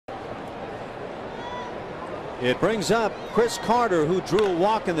It brings up Chris Carter, who drew a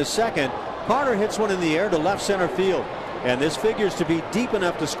walk in the second. Carter hits one in the air to left center field, and this figures to be deep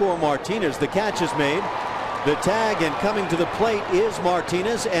enough to score Martinez. The catch is made. The tag, and coming to the plate is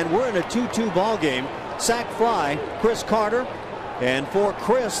Martinez, and we're in a 2-2 ball game. Sac fly, Chris Carter, and for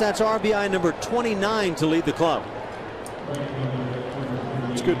Chris, that's RBI number 29 to lead the club.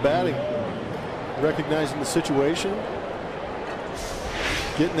 It's good batting, recognizing the situation,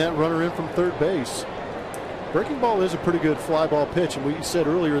 getting that runner in from third base. Breaking ball is a pretty good fly ball pitch, and we said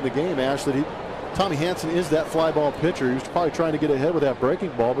earlier in the game, Ash, that Tommy Hanson is that fly ball pitcher. He was probably trying to get ahead with that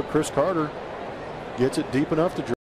breaking ball, but Chris Carter gets it deep enough to